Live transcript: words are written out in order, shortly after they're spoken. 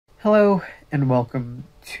Hello and welcome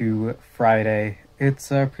to Friday. It's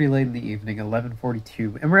pretty late in the evening,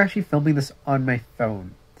 11:42, and we're actually filming this on my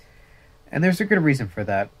phone. And there's a good reason for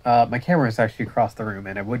that. My camera is actually across the room,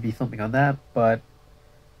 and I would be filming on that, but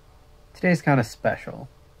today's kind of special.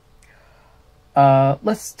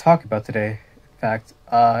 Let's talk about today. In fact,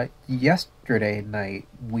 yesterday night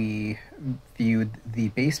we viewed the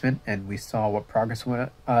basement, and we saw what progress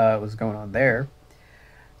was going on there.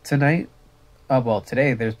 Tonight,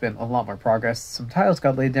 today there's been a lot more progress. Some tiles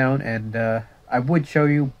got laid down, and I would show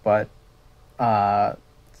you, but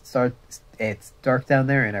it's dark down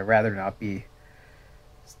there, and I'd rather not be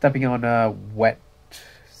stepping on wet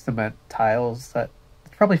cement tiles.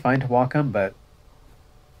 It's probably fine to walk on, but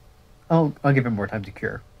I'll give it more time to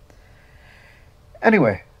cure.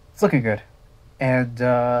 Anyway, it's looking good. And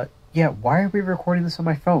yeah, why are we recording this on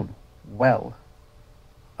my phone? Well,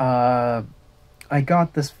 I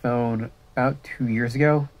got this phone about 2 years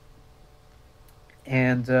ago,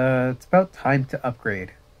 and it's about time to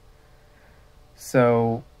upgrade.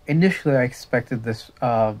 So initially I expected this,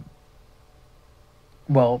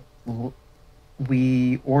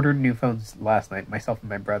 we ordered new phones last night, myself and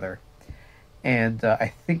my brother, and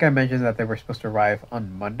I think I mentioned that they were supposed to arrive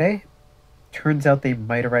on Monday. Turns out they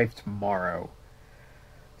might arrive tomorrow.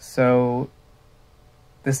 So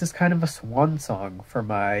this is kind of a swan song for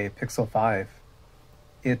my Pixel 5.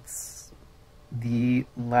 It's the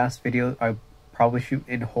last video I probably shoot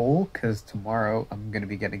in whole, because tomorrow I'm going to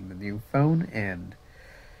be getting the new phone, and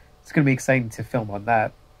it's going to be exciting to film on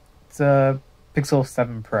that. It's a Pixel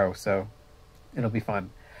 7 Pro, so it'll be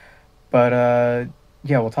fun. But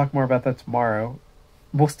yeah, we'll talk more about that tomorrow.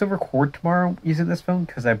 We'll still record tomorrow using this phone,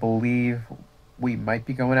 because I believe we might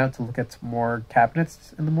be going out to look at some more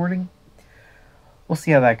cabinets in the morning. We'll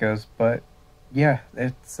see how that goes, but yeah,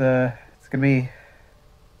 it's going to be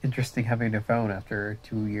interesting having a new phone after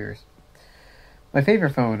 2 years. My favorite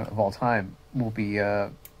phone of all time will be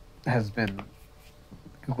has been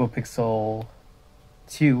Google Pixel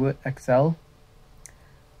 2 XL.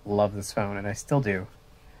 Love this phone, and I still do.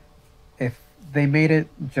 If they made it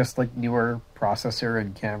just like newer processor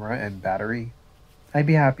and camera and battery, I'd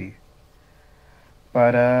be happy.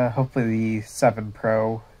 But hopefully the 7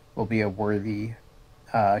 Pro will be a worthy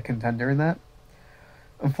contender in that.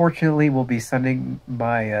 Unfortunately, we'll be sending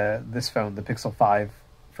my this phone, the Pixel 5,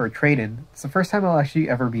 for a trade-in. It's the first time I'll actually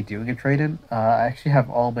ever be doing a trade-in. I actually have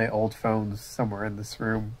all my old phones somewhere in this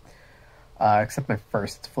room, except my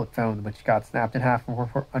first flip phone, which got snapped in half,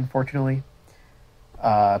 unfortunately.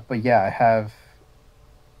 But yeah, I have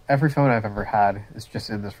every phone I've ever had is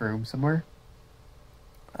just in this room somewhere.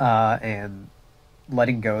 And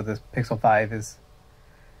letting go of this Pixel 5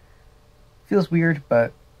 feels weird,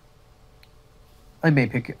 but I may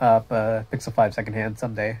pick up a Pixel 5 secondhand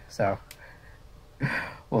someday, so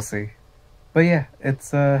we'll see. But yeah,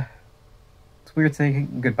 it's weird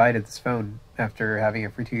saying goodbye to this phone after having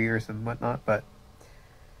it for 2 years and whatnot, but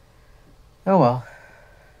oh well.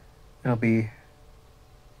 It'll be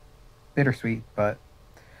bittersweet, but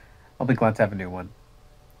I'll be glad to have a new one.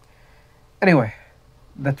 Anyway,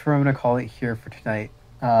 that's where I'm going to call it here for tonight.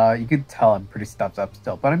 You can tell I'm pretty stuffed up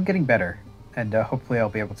still, but I'm getting better. And hopefully I'll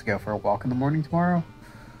be able to go for a walk in the morning tomorrow.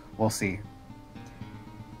 We'll see.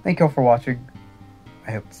 Thank you all for watching.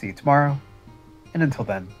 I hope to see you tomorrow. And until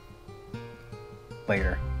then,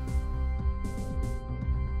 later.